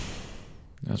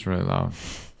That's really loud.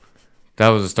 That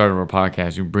was the start of our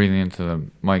podcast. You breathing into the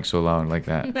mic so loud like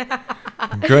that.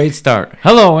 Great start.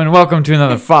 Hello and welcome to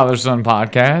another Father-Son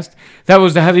podcast. That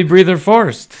was the heavy breather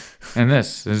Forrest. And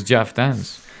this is Jeff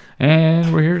Dens.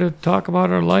 And we're here to talk about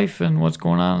our life and what's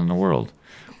going on in the world.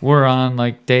 We're on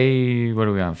like day, what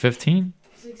are we on, 15?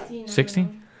 16.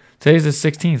 16? Today's the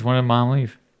 16th. When did Mom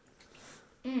leave?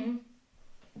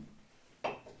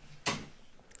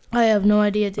 I have no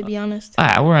idea, to be honest.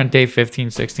 We're on day 15,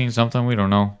 16, something. We don't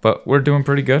know. But we're doing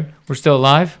pretty good. We're still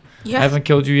alive. Yeah. I haven't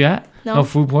killed you yet. No. No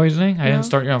food poisoning. I No. didn't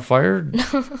start you on fire.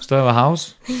 Still have a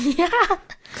house. Yeah.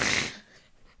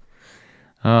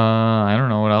 I don't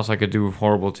know what else I could do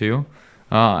horrible to you.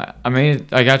 I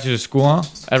got you to school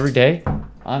every day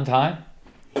on time.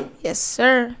 Yes,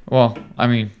 sir. Well, I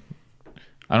mean,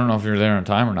 I don't know if you're there on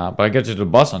time or not, but I got you to the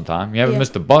bus on time. You haven't Yeah.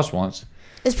 missed the bus once.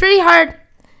 It's pretty hard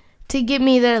to get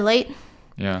me there late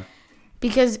Yeah.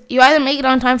 because you either make it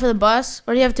on time for the bus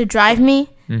or you have to drive me,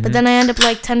 but then I end up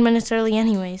like 10 minutes early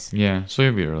anyways. Yeah, so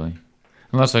you'll be early.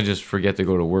 Unless I just forget to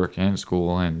go to work and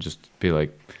school and just be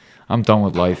like, I'm done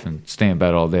with life and stay in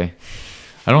bed all day.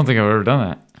 I don't think I've ever done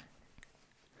that.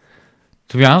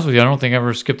 To be honest with you, I don't think I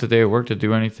ever skipped a day of work to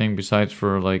do anything besides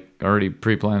for like already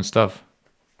pre-planned stuff.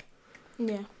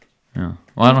 Yeah. Yeah.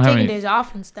 Well, I don't have taking any. days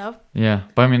off and stuff. Yeah,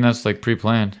 but I mean that's like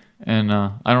pre-planned, and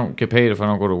I don't get paid if I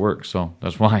don't go to work, so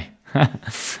that's why.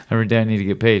 Every day I need to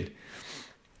get paid.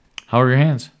 How are your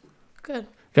hands? Good.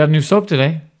 Got a new soap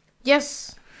today.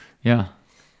 Yes. Yeah.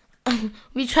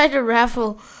 We tried to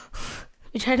raffle.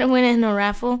 We tried to win in a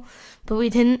raffle, but we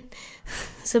didn't.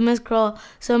 So Miss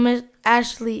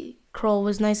Ashley Kroll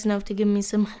was nice enough to give me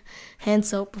some hand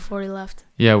soap before he left.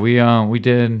 Yeah, we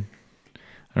did.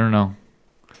 I don't know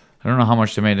how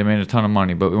much they made. They made a ton of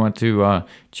money, but we went to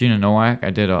Gina Nowak. I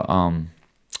did a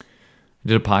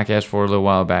podcast for her a little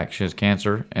while back. She has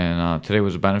cancer, and today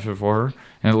was a benefit for her,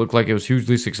 and it looked like it was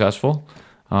hugely successful.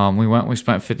 We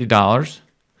spent $50,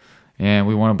 and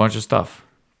we won a bunch of stuff.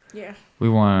 Yeah. We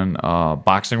won a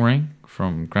boxing ring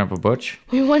from Grandpa Butch.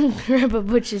 We won Grandpa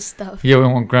Butch's stuff. Yeah, we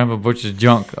won Grandpa Butch's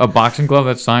junk. A boxing glove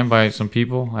that's signed by some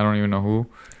people. I don't even know who.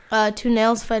 2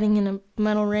 nails fighting in a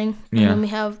metal ring. And Yeah. then we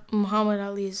have Muhammad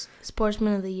Ali's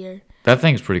Sportsman of the Year. That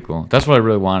thing's pretty cool. That's what I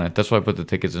really wanted. That's what I put the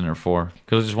tickets in there for.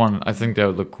 Because I think that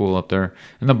would look cool up there.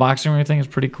 And the boxing ring thing is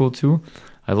pretty cool too.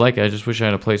 I like it. I just wish I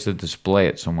had a place to display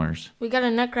it somewhere. We got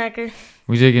a Nutcracker.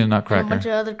 We did get a And a Nutcracker. bunch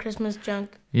of other Christmas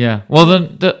junk. Yeah. Well,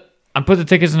 then I put the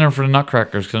tickets in there for the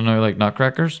Nutcrackers because I know you like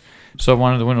Nutcrackers. So I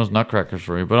wanted to win those Nutcrackers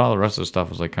for you. But all the rest of the stuff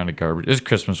was like kind of garbage. It's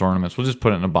Christmas ornaments. We'll just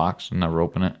put it in a box and never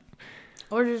open it.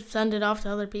 Or just send it off to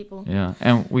other people. Yeah.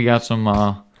 And we got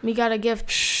some... We got a gift.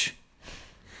 Shh.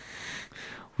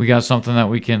 We got something that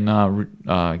we can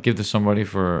give to somebody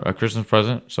for a Christmas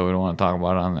present, so we don't want to talk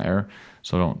about it on the air.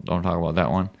 So don't talk about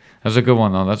that one. That's a good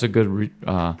one though. That's a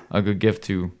good gift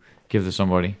to give to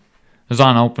somebody. It's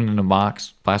unopened in a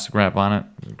box, plastic wrap on it.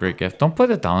 It's a great gift. Don't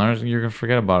put it down there. You're gonna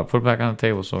forget about it. Put it back on the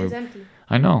table. It's empty.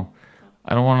 I know.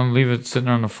 I don't want to leave it sitting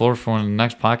on the floor for when the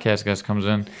next podcast guest comes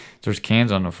in. There's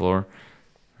cans on the floor,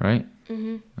 right?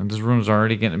 Mm-hmm. And this room's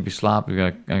already getting to be sloppy.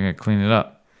 I gotta clean it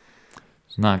up.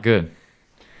 It's not good.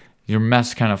 Your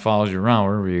mess kind of follows you around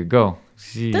wherever you go.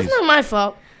 Jeez. That's not my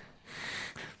fault.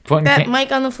 That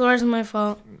mic on the floor isn't my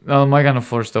fault. No, the mic on the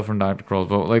floor is still from Dr. Crowell's,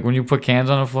 but like when you put cans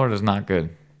on the floor, that's not good.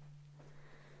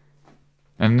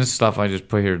 And this stuff I just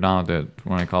put here now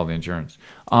when I call the insurance.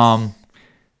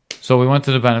 So we went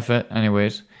to the benefit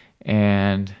anyways,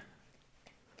 and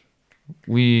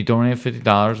we donated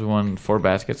 $50. We won 4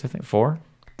 baskets, I think. 4?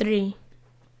 3.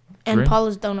 And 3?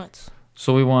 Paula's Donuts.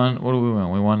 So we won, what did we win?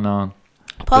 We won...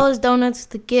 Paula's Donuts,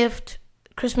 the gift,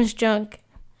 Christmas junk,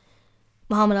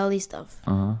 Muhammad Ali stuff.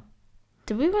 Uh-huh.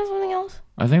 Did we win something else?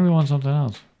 I think we won something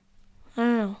else. I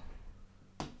don't know.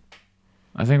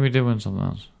 I think we did win something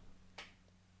else.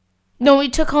 No, we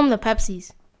took home the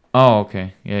Pepsis. Oh,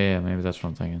 okay. Yeah, maybe that's what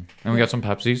I'm thinking. And we got some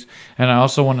Pepsis. And I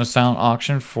also won a silent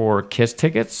auction for KISS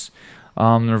tickets.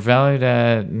 They're valued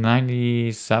at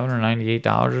 $97 or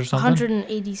 $98 or something.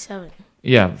 $187.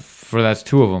 Yeah, that's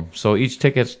 2 of them. So each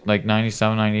ticket's like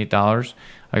 $97, $98.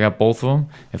 I got both of them.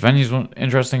 If anyone's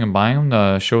interested in buying them,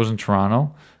 the show's in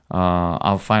Toronto.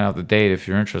 I'll find out the date. If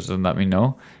you're interested, let me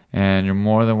know. And you're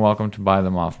more than welcome to buy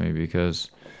them off me because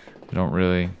I don't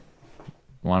really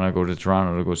want to go to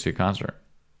Toronto to go see a concert.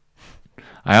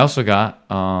 I also got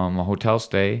a hotel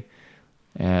stay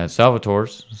at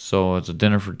Salvatore's. So it's a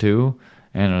dinner for 2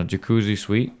 and a jacuzzi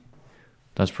suite.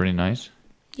 That's pretty nice.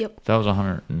 Yep. That was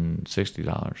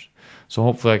 $160. So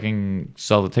hopefully I can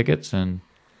sell the tickets and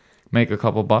make a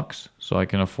couple bucks so I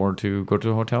can afford to go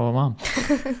to a hotel with Mom.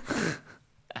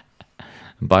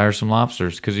 and buy her some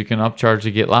lobsters because you can upcharge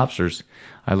to get lobsters.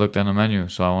 I looked on the menu,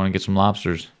 so I want to get some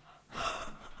lobsters.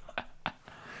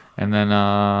 And then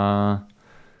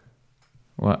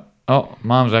what? Oh,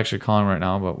 Mom's actually calling right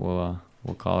now, but we'll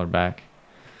call her back.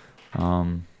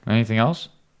 Anything else?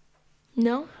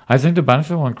 No. I think the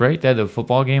benefit went great. They had the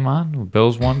football game on. The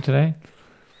Bills won today.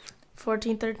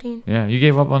 14-13. Yeah, you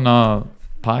gave up on the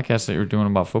podcast that you were doing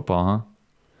about football, huh?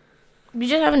 You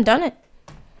just haven't done it.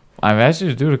 I've asked you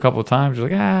to do it a couple of times. You're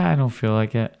like, I don't feel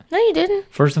like it. No, you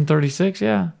didn't. 1st and 36,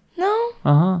 yeah. No.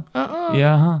 Uh-huh.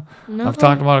 Yeah, huh. No. I've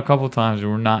talked about it a couple of times. You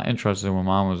were not interested when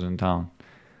Mom was in town.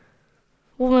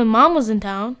 Well, when Mom was in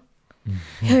town,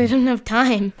 I didn't have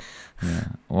time. Yeah.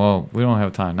 Well, we don't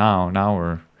have time now. Now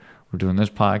we're doing this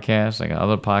podcast. I got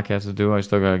other podcasts to do. I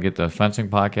still got to get the fencing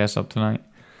podcast up tonight.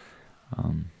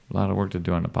 A lot of work to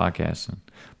do on the podcast.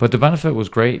 But the benefit was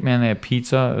great, man. They had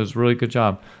pizza. It was a really good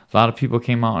job. A lot of people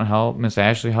came out and helped. Miss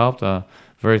Ashley helped.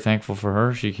 Very thankful for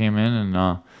her. She came in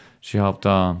and she helped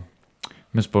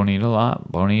Miss Bonita a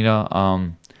lot.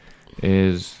 Bonita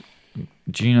is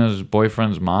Gina's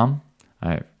boyfriend's mom.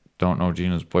 I don't know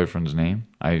Gina's boyfriend's name.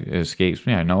 It escapes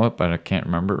me. I know it, but I can't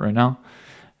remember it right now.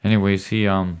 Anyways, he's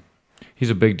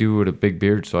a big dude with a big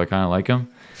beard, so I kind of like him.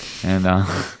 And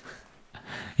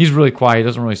he's really quiet. He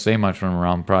doesn't really say much when I'm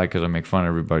around, probably because I make fun of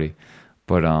everybody.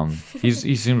 But he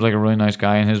seems like a really nice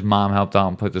guy, and his mom helped out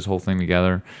and put this whole thing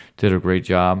together. Did a great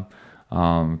job.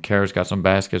 Kara's got some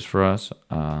baskets for us.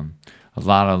 A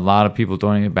lot of people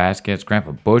donated baskets.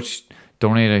 Grandpa Butch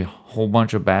donated a whole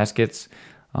bunch of baskets.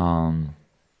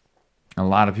 A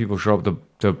lot of people show up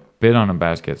to bid on the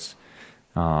baskets.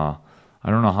 I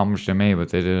don't know how much they made, but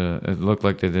they did. It looked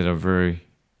like they did a very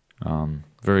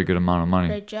good amount of money.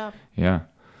 Great job. Yeah,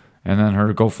 and then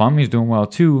her GoFundMe is doing well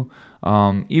too.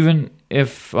 Even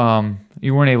if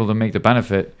you weren't able to make the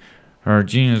benefit, her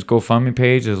Gina's GoFundMe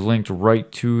page is linked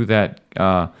right to that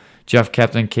Jeff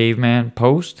Captain Caveman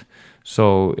post.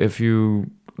 So if you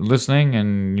listening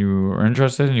and you are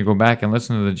interested and you go back and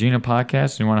listen to the Gina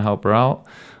podcast and you want to help her out,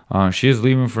 she is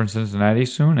leaving for Cincinnati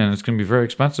soon, and it's going to be very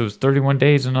expensive. It's 31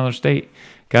 days in another state.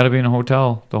 Got to be in a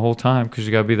hotel the whole time because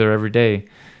you got to be there every day.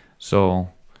 So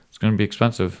it's going to be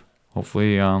expensive.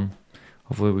 Hopefully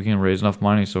we can raise enough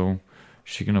money so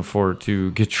she can afford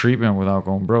to get treatment without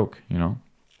going broke, you know.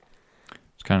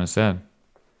 It's kind of sad.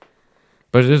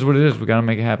 But it is what it is. We got to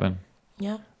make it happen.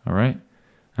 Yeah. All right?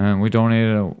 And we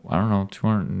donated,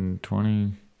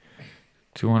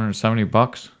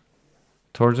 $270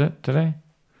 towards it today.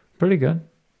 Pretty good.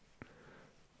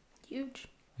 Huge.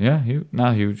 Yeah,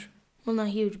 not huge. Well, not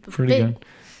huge, but pretty big. good.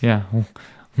 Yeah,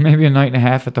 maybe a night and a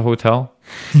half at the hotel.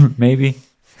 Maybe.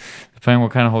 Depending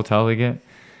what kind of hotel they get.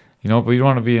 You know, but you don't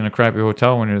want to be in a crappy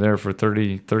hotel when you're there for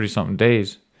 30-something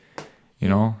days. You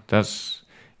know,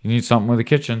 you need something with a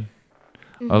kitchen.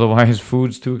 Mm-hmm. Otherwise,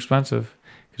 food's too expensive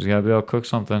because you got to be able to cook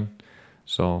something.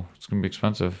 So it's going to be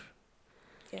expensive.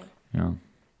 Yeah. You know.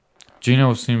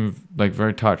 Gino seemed like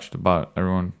very touched about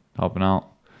everyone helping out.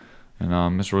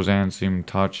 And Miss Roseanne seemed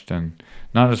touched and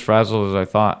not as frazzled as I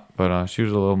thought, but she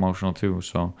was a little emotional too.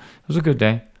 So it was a good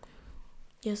day.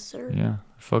 Yes, sir. Yeah,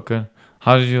 I felt good.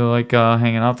 How did you like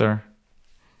hanging out there?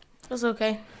 It was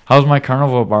okay. How's my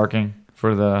carnival barking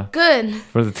for the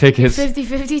tickets?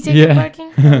 50-50 ticket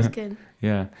barking? That was good.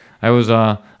 Yeah. I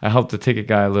helped the ticket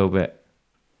guy a little bit.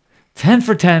 10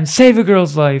 for 10, save a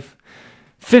girl's life.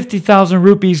 50,000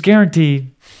 rupees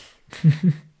guaranteed.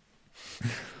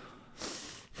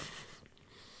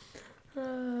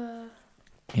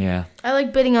 Yeah. I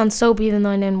like bidding on soap even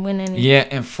though I didn't win any. Yeah,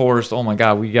 and Forrest, oh my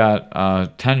God, we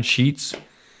got 10 sheets,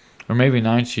 or maybe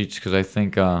 9 sheets, because I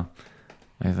think the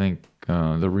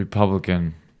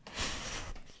Republican,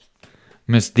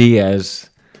 Miss Diaz,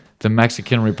 the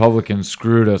Mexican Republican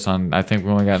screwed us on. I think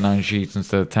we only got 9 sheets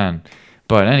instead of 10.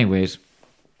 But anyways,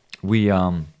 we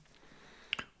donated.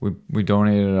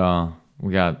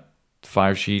 We got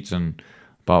 5 sheets, and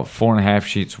about 4.5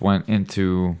 sheets went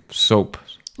into soap.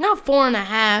 Not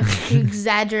 4.5, you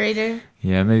exaggerator.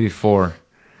 Yeah, maybe 4.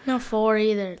 Not 4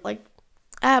 either. Like,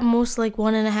 at most, like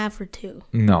 1.5 or 2.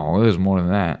 No, it was more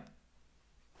than that.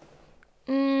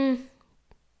 It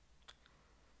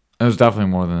was definitely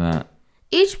more than that.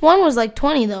 Each one was like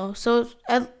 20 though, so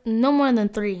no more than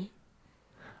 3.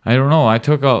 I don't know. I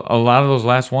took a lot of those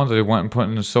last ones that I went and put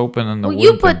in the soap and then the. Well,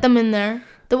 you put them in there.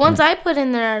 The ones I put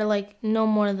in there are like no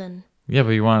more than. Yeah, but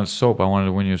you wanted soap. I wanted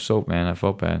to win you soap, man. I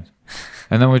felt bad.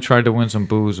 And then we tried to win some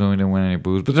booze, and we didn't win any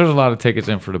booze. But there's a lot of tickets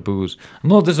in for the booze.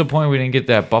 I'm a little disappointed we didn't get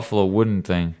that Buffalo Wooden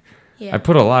thing. Yeah. I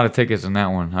put a lot of tickets in that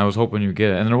one. I was hoping you'd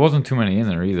get it. And there wasn't too many in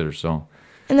there either, so.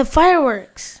 And the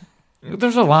fireworks.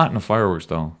 There's a lot in the fireworks,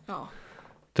 though. Oh.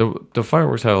 The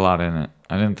fireworks had a lot in it.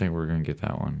 I didn't think we were gonna get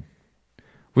that one.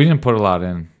 We didn't put a lot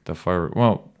in the fire.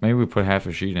 Well, maybe we put half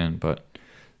a sheet in, but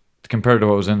compared to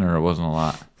what was in there, it wasn't a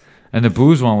lot. And the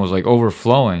booze one was like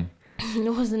overflowing.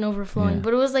 It wasn't overflowing, Yeah.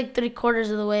 but it was like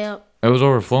 3/4 of the way up. It was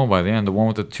overflowing by the end. The one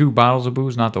with the 2 bottles of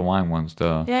booze, not the wine ones.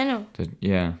 Yeah, I know.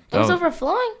 Yeah. It was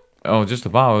overflowing. Oh, just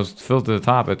about. It was filled to the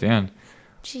top at the end.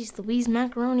 Jeez, Louise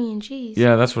macaroni and cheese.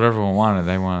 Yeah, that's what everyone wanted.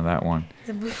 They wanted that one.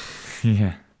 The boo-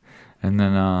 Yeah. And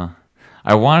then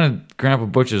I wanted Grandpa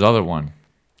Butch's other one.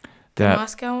 the That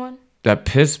Moscow one. that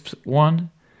Pisp one,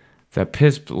 that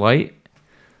Pisp Light,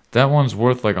 that one's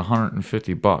worth like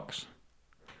 $150.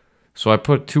 So I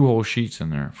put 2 whole sheets in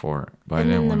there for it. But I And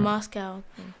didn't then the want Moscow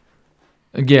thing.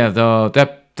 it. Yeah,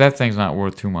 that thing's not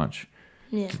worth too much.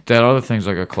 Yeah. That other thing's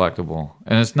like a collectible,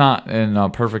 and it's not in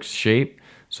perfect shape,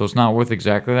 so it's not worth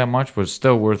exactly that much, but it's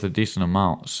still worth a decent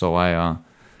amount. So I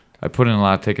put in a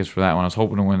lot of tickets for that one. I was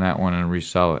hoping to win that one and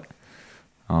resell it.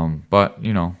 But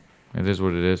you know, it is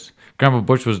what it is. Grandpa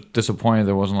Butch was disappointed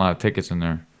there wasn't a lot of tickets in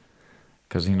there,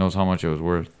 because he knows how much it was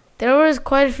worth. There was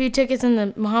quite a few tickets in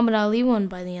the Muhammad Ali one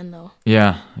by the end, though.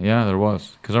 Yeah, there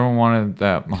was, because everyone wanted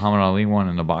that Muhammad Ali one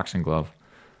and the boxing glove.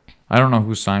 I don't know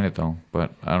who signed it though,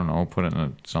 but I don't know. I'll put it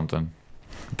in something.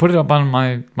 Put it up on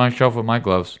my shelf with my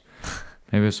gloves.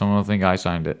 Maybe someone will think I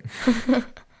signed it.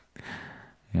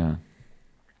 Yeah.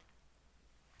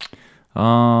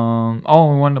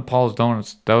 Oh, we went to Paul's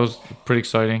Donuts. That was pretty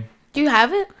exciting. Do you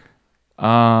have it?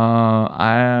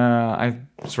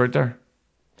 It's right there.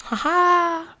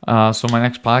 Haha. So my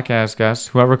next podcast guest,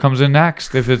 whoever comes in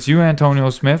next, if it's you, Antonio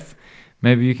Smith,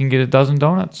 maybe you can get a dozen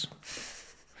donuts.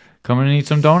 Come in and eat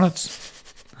some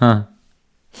donuts. Huh.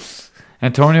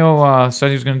 Antonio said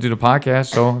he was going to do the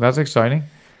podcast, so that's exciting.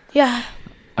 Yeah.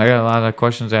 I got a lot of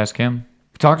questions to ask him.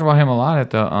 We talked about him a lot at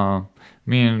the.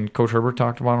 Me and Coach Herbert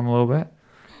talked about him a little bit,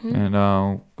 and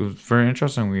it was very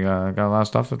interesting. We got a lot of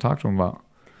stuff to talk to him about.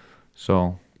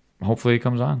 So hopefully he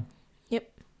comes on.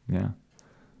 Yep. Yeah.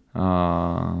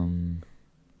 Got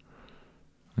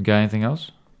anything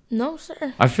else? No,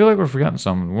 sir. I feel like we're forgetting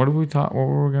something. What were we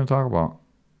going to talk about?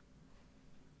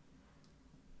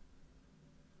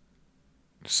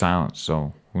 Silence.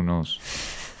 So who knows?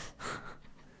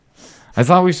 I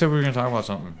thought we said we were going to talk about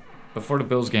something before the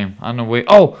Bills game on the way.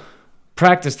 Oh,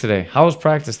 practice today. How was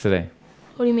practice today?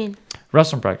 What do you mean?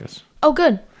 Wrestling practice. Oh,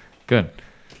 good. Good.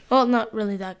 Well, not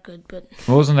really that good, but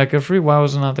Wasn't that good for you? Why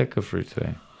was it not that good for you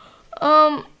today?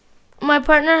 my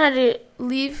partner had to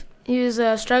leave. He was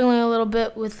struggling a little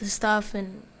bit with the stuff,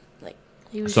 and like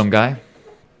he was. Some guy?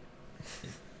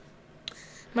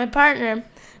 My partner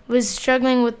was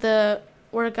struggling with the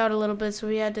workout a little bit, so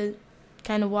we had to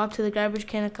kind of walk to the garbage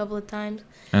can a couple of times.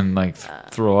 And like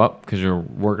throw up because you're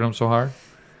working him so hard?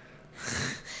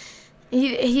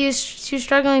 She was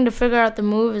struggling to figure out the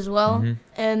move as well, Mhm.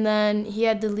 and then he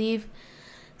had to leave.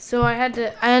 So I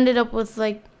ended up with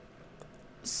like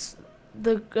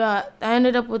I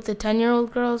ended up with the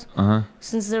 10-year-old girls Uh-huh.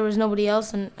 since there was nobody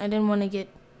else, and I didn't want to get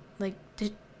like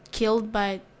killed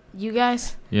by you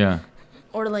guys Yeah.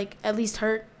 or like at least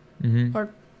hurt. Mm-hmm. Or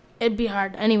it'd be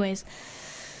hard anyways.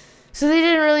 So they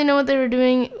didn't really know what they were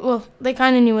doing. Well, they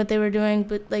kind of knew what they were doing,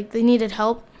 but like they needed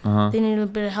help. Uh-huh. They needed a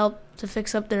bit of help to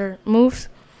fix up their moves.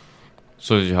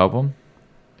 So did you help him?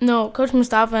 No, Coach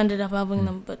Mustafa ended up helping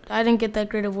them, but I didn't get that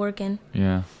great of work in.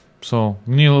 Yeah. So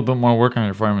you need a little bit more work on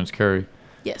your fireman's carry.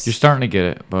 Yes. You're starting to get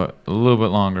it, but a little bit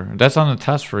longer. That's on the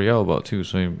test for yellow belt too,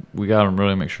 so we got to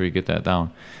really make sure you get that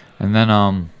down. And then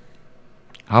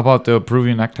how about the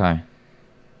Peruvian necktie?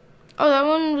 Oh, that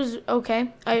one was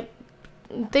okay. I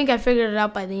think I figured it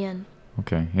out by the end.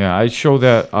 Okay, yeah, I show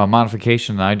that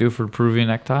modification that I do for the Peruvian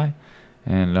necktie,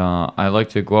 and I like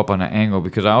to go up on an angle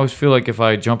because I always feel like if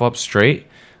I jump up straight,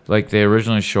 like they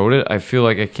originally showed it, I feel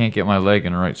like I can't get my leg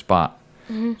in the right spot.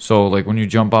 Mm-hmm. So like when you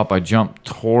jump up, I jump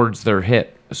towards their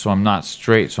hip, so I'm not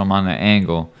straight, so I'm on the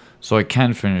angle, so I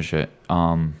can finish it.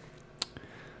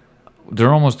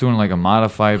 They're almost doing like a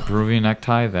modified Peruvian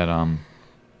necktie that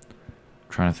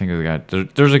trying to think of the guy.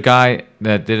 There's a guy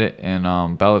that did it in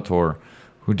Bellator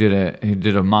who did it. He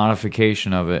did a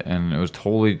modification of it, and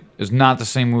it's not the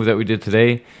same move that we did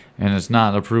today, and it's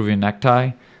not a Peruvian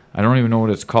necktie. I don't even know what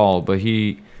it's called, but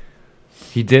he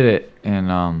did it,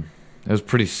 and it was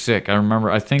pretty sick.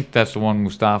 I think that's the one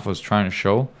Mustafa was trying to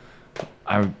show.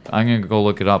 I'm gonna go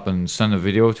look it up and send a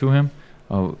video to him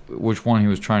of which one he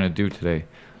was trying to do today.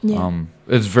 Yeah.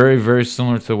 It's very, very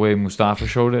similar to the way Mustafa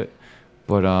showed it,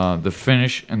 but the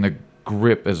finish and the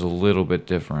grip is a little bit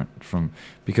different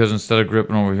because instead of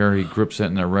gripping over here, he grips it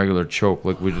in a regular choke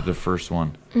like we did the first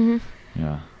one. Mm-hmm.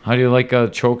 Yeah. How do you like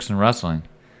chokes in wrestling?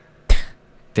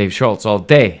 Dave Schultz all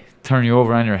day, turn you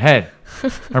over on your head.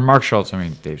 Or Mark Schultz. I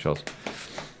mean, Dave Schultz.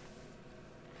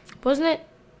 Wasn't it?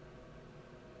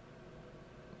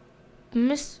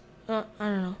 I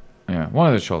don't know. Yeah, one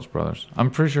of the Schultz brothers.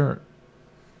 I'm pretty sure.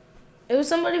 It was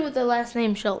somebody with the last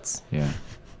name Schultz. Yeah.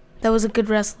 That was a good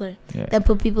wrestler. Yeah. That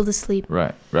put people to sleep.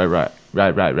 Right.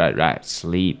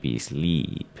 Sleepy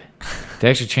sleep. They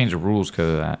actually changed the rules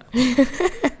because of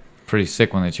that. Pretty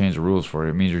sick when they change the rules for it.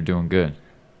 It means you're doing good.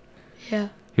 Yeah.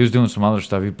 He was doing some other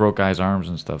stuff. He broke guys' arms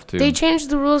and stuff too. They changed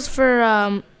the rules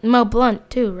for Mel Blunt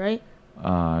too, right?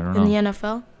 I don't know. In the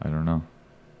NFL. I don't know.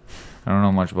 I don't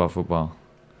know much about football.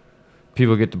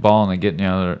 People get the ball and they get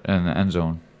in the end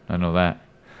zone. I know that.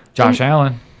 Josh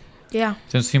Allen. Yeah.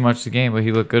 Didn't see much of the game, but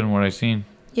he looked good in what I seen.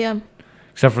 Yeah.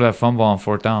 Except for that fumble on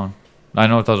 4th down. I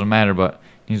know it doesn't matter, but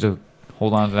he needs to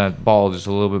hold on to that ball just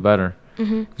a little bit better.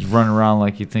 Mhm. He's running around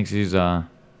like he thinks he's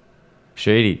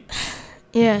Shady.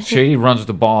 Yeah. Shady runs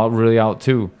the ball really out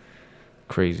too.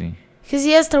 Crazy. Because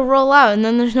he has to roll out, and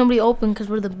then there's nobody open because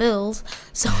we're the Bills,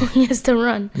 so he has to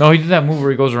run. No, he did that move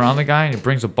where he goes around the guy and he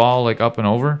brings the ball like up and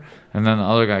over, and then the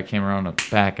other guy came around the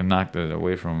back and knocked it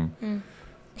away from him.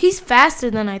 He's faster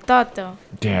than I thought, though.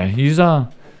 Yeah, he's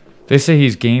they say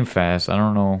he's game fast. I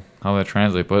don't know how that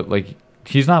translates, but like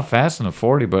he's not fast in the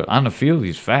 40, but on the field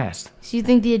he's fast. So you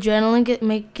think the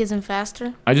adrenaline gets him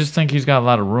faster? I just think he's got a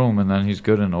lot of room, and then he's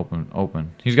good in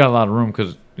open. He's got a lot of room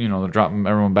because they're dropping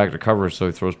everyone back to cover, so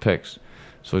he throws picks.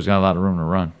 So he's got a lot of room to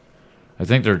run. I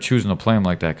think they're choosing to play him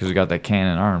like that because he got that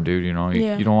cannon arm, dude. You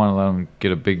don't want to let him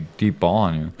get a big deep ball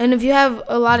on you. And if you have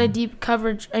a lot of deep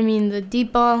coverage, I mean the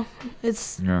deep ball,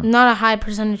 it's not a high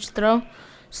percentage throw,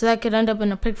 so that could end up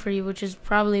in a pick for you, which is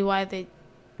probably why they.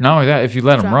 Not only that, if you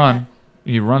let him run,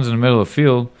 that. he runs in the middle of the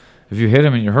field. If you hit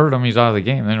him and you hurt him, he's out of the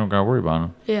game. They don't gotta worry about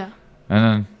him. Yeah.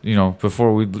 And then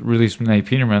before we release Nate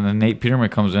Peterman, then Nate Peterman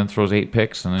comes in, throws 8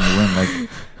 picks, and then you win like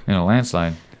in a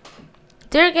landslide.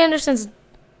 Derek Anderson's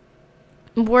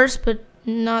worse, but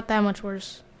not that much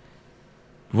worse.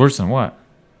 Worse than what?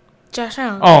 Josh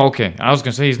Allen. Oh, okay. I was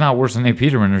gonna say he's not worse than Nate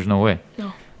Peterman. There's no way.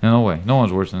 No. No way. No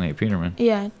one's worse than Nate Peterman.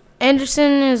 Yeah.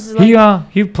 Anderson is like...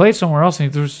 He played somewhere else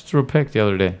and he threw a pick the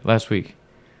other day, last week.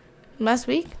 Last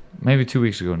week? Maybe 2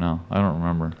 weeks ago now. I don't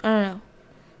remember. I don't know.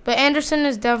 But Anderson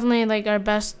is definitely like our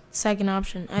best second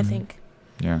option, I think.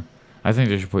 Yeah. I think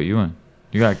they should put you in.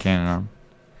 You got a cannon arm.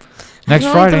 Next I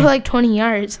can Friday. only throw like 20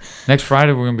 yards. Next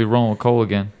Friday we're gonna be rolling with Cole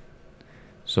again.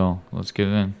 So let's get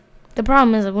it in. The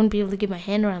problem is I wouldn't be able to get my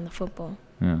hand around the football.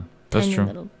 Yeah. That's Tiny true.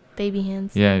 little baby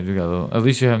hands. Yeah, you got a little. At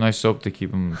least you have nice soap to keep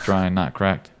them dry and not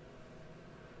cracked.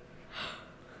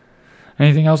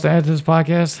 Anything else to add to this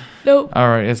podcast? Nope. All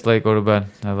right, it's late. Go to bed.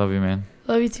 I love you, man.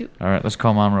 Love you too. All right, let's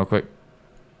call Mom real quick.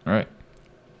 All right.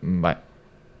 Bye.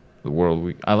 The world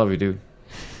week. I love you, dude.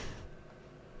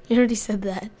 You already said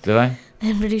that. Did I?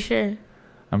 I'm pretty sure.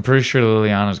 I'm pretty sure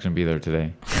Liliana's going to be there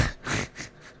today.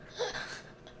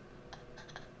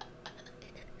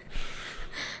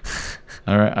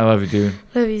 All right, I love you, dude.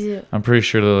 Love you too. I'm pretty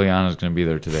sure Liliana's going to be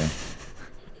there today.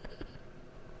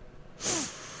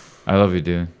 I love you,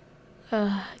 dude.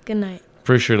 Good night.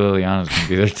 Pretty sure Liliana's going to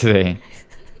be there today.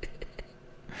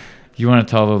 You want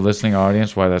to tell the listening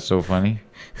audience why that's so funny?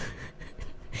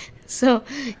 So,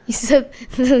 you said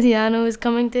Liliana was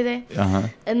coming today? Uh-huh.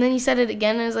 And then you said it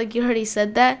again, and I was like, you already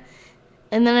said that?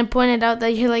 And then I pointed out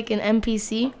that you're like an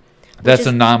NPC. That's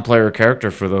a non-player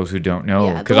character for those who don't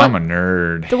know, because I'm a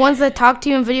nerd. The ones that talk to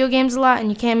you in video games a lot, and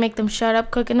you can't make them shut up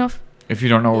quick enough. If you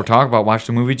don't know what we're talking about, watch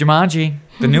the movie Jumanji,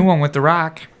 the new one with The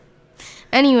Rock.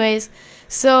 Anyways,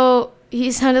 so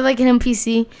he sounded like an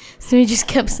NPC, so we just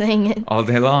kept saying it. All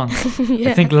day long. Yeah.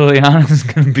 I think Liliana's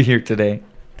going to be here today.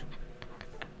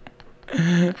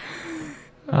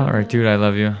 All right, dude, I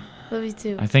love you. Love you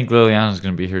too. I think Liliana's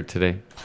going to be here today.